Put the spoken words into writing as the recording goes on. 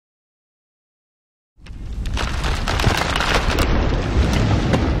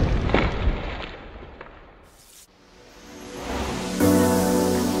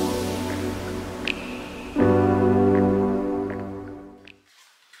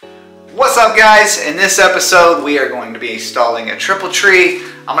What's up guys? In this episode we are going to be installing a triple tree.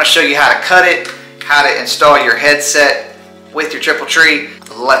 I'm going to show you how to cut it, how to install your headset with your triple tree.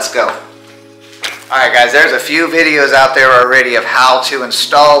 Let's go. Alright guys, there's a few videos out there already of how to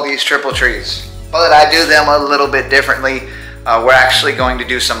install these triple trees, but I do them a little bit differently. We're actually going to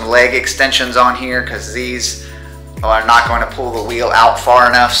do some leg extensions on here because these are not going to pull the wheel out far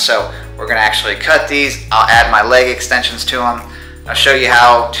enough, so we're going to actually cut these. I'll add my leg extensions to them. I'll show you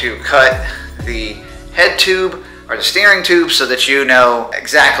how to cut the head tube or the steering tube so that you know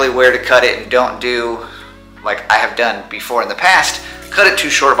exactly where to cut it and don't do like I have done before in the past, cut it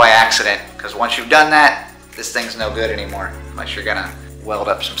too short by accident, because once you've done that, this thing's no good anymore unless you're gonna weld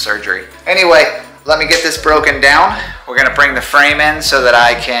up some surgery. Anyway, let me get this broken down. We're gonna bring the frame in so that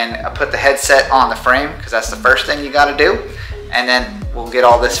I can put the headset on the frame, because that's the first thing you gotta do, and then we'll get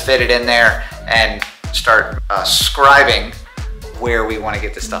all this fitted in there and start scribing where we want to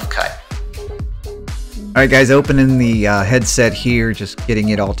get this stuff cut. Alright guys, opening the headset here, just getting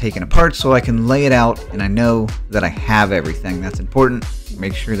it all taken apart so I can lay it out and I know that I have everything. That's important.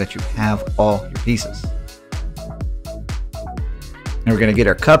 Make sure that you have all your pieces. Now we're going to get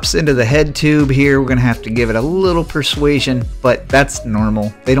our cups into the head tube here. We're going to have to give it a little persuasion, but that's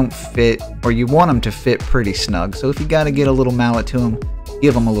normal. They don't fit, or you want them to fit pretty snug. So if you got to get a little mallet to them,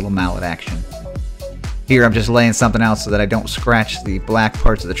 give them a little mallet action. Here I'm just laying something out so that I don't scratch the black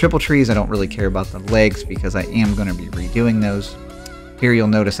parts of the triple trees. I don't really care about the legs because I am going to be redoing those. Here you'll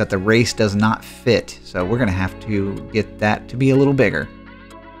notice that the race does not fit, so we're going to have to get that to be a little bigger.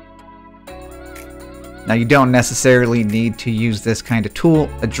 Now you don't necessarily need to use this kind of tool.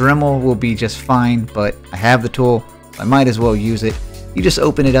 A Dremel will be just fine, but I have the tool, so I might as well use it. You just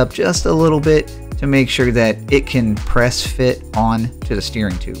open it up just a little bit to make sure that it can press fit on to the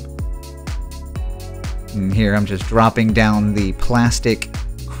steering tube. And here I'm just dropping down the plastic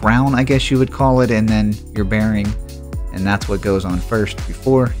crown, I guess you would call it, and then your bearing, and that's what goes on first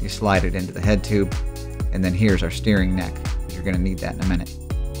before you slide it into the head tube. And then here's our steering neck. You're going to need that in a minute.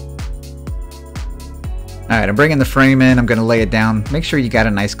 Alright, I'm bringing the frame in. I'm going to lay it down. Make sure you got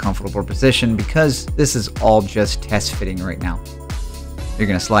a nice comfortable position because this is all just test fitting right now. You're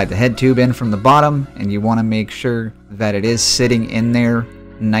going to slide the head tube in from the bottom, and you want to make sure that it is sitting in there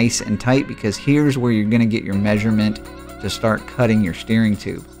nice and tight, because here's where you're going to get your measurement to start cutting your steering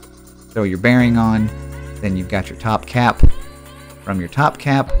tube. Throw your bearing on, then you've got your top cap. From your top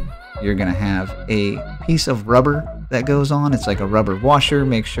cap, you're going to have a piece of rubber that goes on. It's like a rubber washer.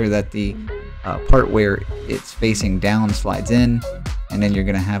 Make sure that the part where it's facing down slides in, and then you're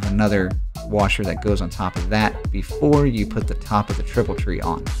going to have another washer that goes on top of that before you put the top of the triple tree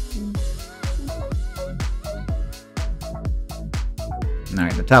on.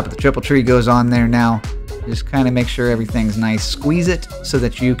 Alright, the top of the triple tree goes on there now. Just kind of make sure everything's nice. Squeeze it so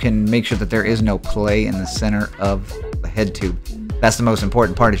that you can make sure that there is no play in the center of the head tube. That's the most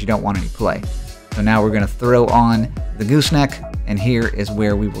important part, is you don't want any play. So now we're going to throw on the gooseneck, and here is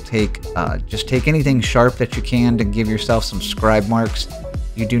where we will take, just take anything sharp that you can to give yourself some scribe marks.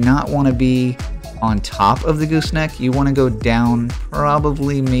 You do not want to be on top of the gooseneck. You want to go down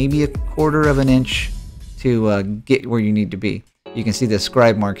probably maybe 1/4 of an inch to get where you need to be. You can see the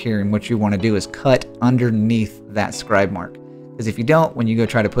scribe mark here, and what you want to do is cut underneath that scribe mark. Because if you don't, when you go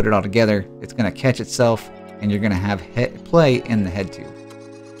try to put it all together, it's going to catch itself and you're going to have play in the head tube.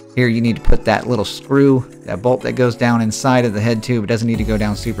 Here you need to put that little screw, that bolt that goes down inside of the head tube. It doesn't need to go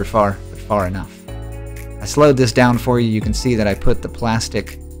down super far, but far enough. I slowed this down for you. You can see that I put the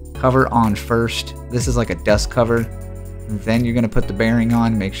plastic cover on first. This is like a dust cover. Then you're going to put the bearing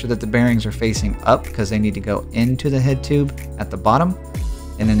on. Make sure that the bearings are facing up because they need to go into the head tube at the bottom.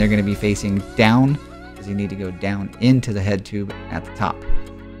 And then they're going to be facing down because you need to go down into the head tube at the top.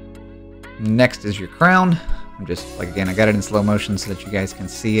 Next is your crown. I'm just, like, again, I got it in slow motion so that you guys can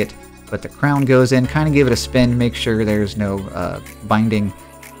see it. But the crown goes in, kind of give it a spin, make sure there's no binding.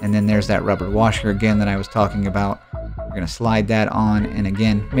 And then there's that rubber washer again that I was talking about. We're going to slide that on, and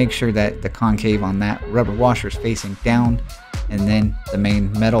again, make sure that the concave on that rubber washer is facing down, and then the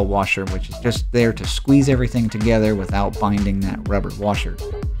main metal washer, which is just there to squeeze everything together without binding that rubber washer.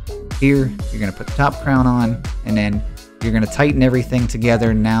 Here, you're going to put the top crown on, and then you're going to tighten everything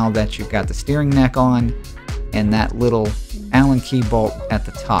together now that you've got the steering neck on and that little Allen key bolt at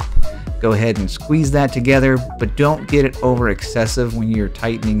the top. Go ahead and squeeze that together, but don't get it over excessive when you're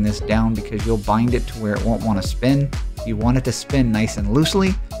tightening this down, because you'll bind it to where it won't want to spin. You want it to spin nice and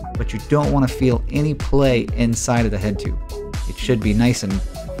loosely, but you don't want to feel any play inside of the head tube. It should be nice and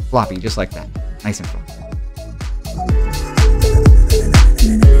floppy, just like that. Nice and floppy.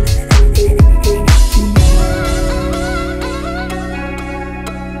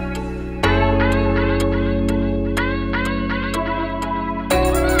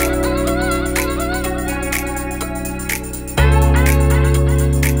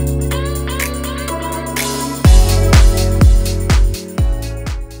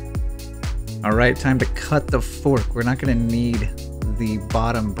 All right, time to cut the fork. We're not gonna need the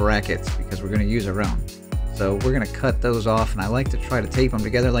bottom brackets because we're gonna use our own. So we're gonna cut those off, and I like to try to tape them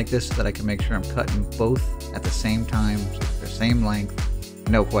together like this so that I can make sure I'm cutting both at the same time, so they're same length,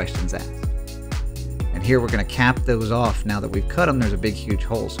 no questions asked. And here we're gonna cap those off. Now that we've cut them, there's a big huge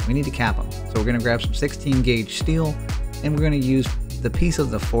hole, so we need to cap them. So we're gonna grab some 16 gauge steel, and we're gonna use the piece of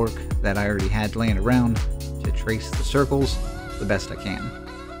the fork that I already had laying around to trace the circles the best I can.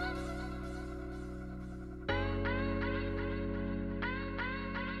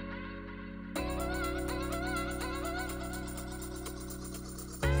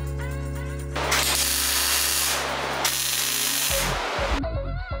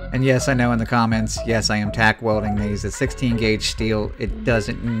 And yes, I know in the comments, yes, I am tack welding these. It's 16 gauge steel. It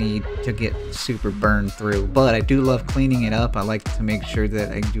doesn't need to get super burned through, but I do love cleaning it up. I like to make sure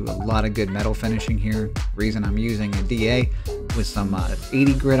that I do a lot of good metal finishing here. The reason I'm using a DA with some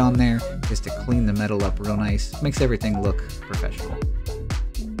 80 grit on there is to clean the metal up real nice. Makes everything look professional.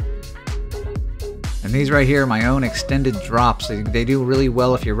 And these right here are my own extended drops. They do really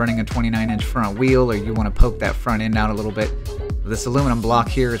well if you're running a 29-inch front wheel or you want to poke that front end out a little bit. This aluminum block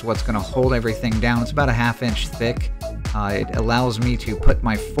here is what's going to hold everything down. It's about a 1/2 inch thick. It allows me to put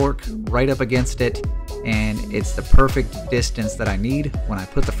my fork right up against it, and it's the perfect distance that I need when I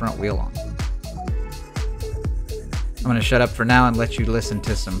put the front wheel on. I'm going to shut up for now and let you listen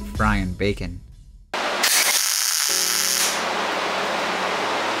to some frying bacon.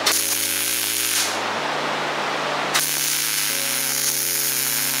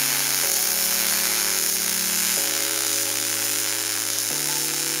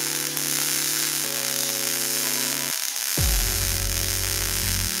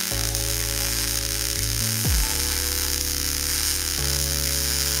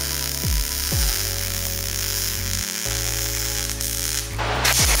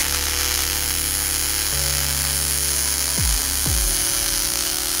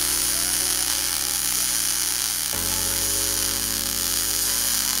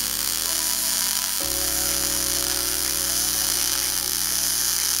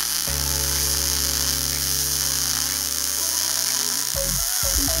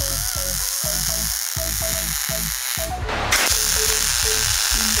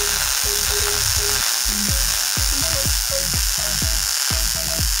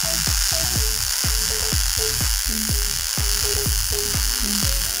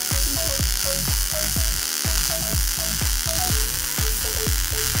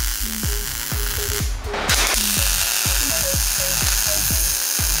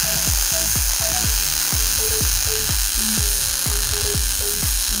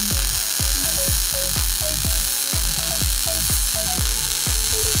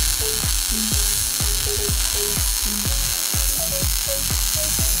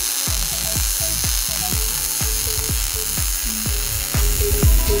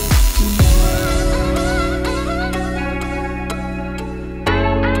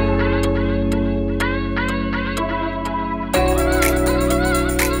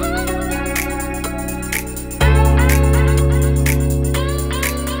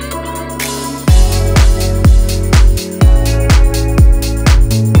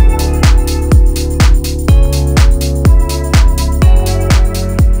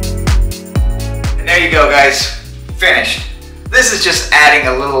 Guys, finished. This is just adding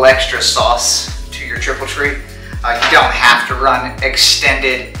a little extra sauce to your triple tree. You don't have to run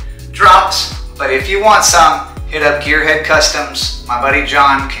extended drops, but if you want some, hit up Gearhead Customs. My buddy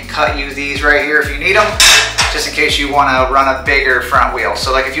John can cut you these right here if you need them, just in case you want to run a bigger front wheel.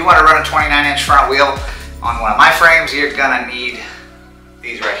 So like if you want to run a 29-inch front wheel on one of my frames, you're gonna need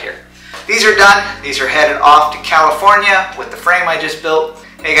these right here. These are done. These are headed off to California with the frame I just built.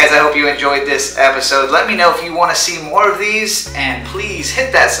 Hey guys, I hope you enjoyed this episode. Let me know if you want to see more of these, and please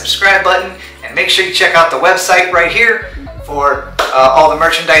hit that subscribe button and make sure you check out the website right here for all the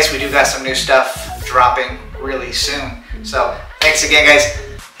merchandise. We do got some new stuff dropping really soon. So thanks again guys,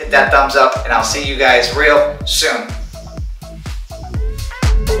 hit that thumbs up, and I'll see you guys real soon.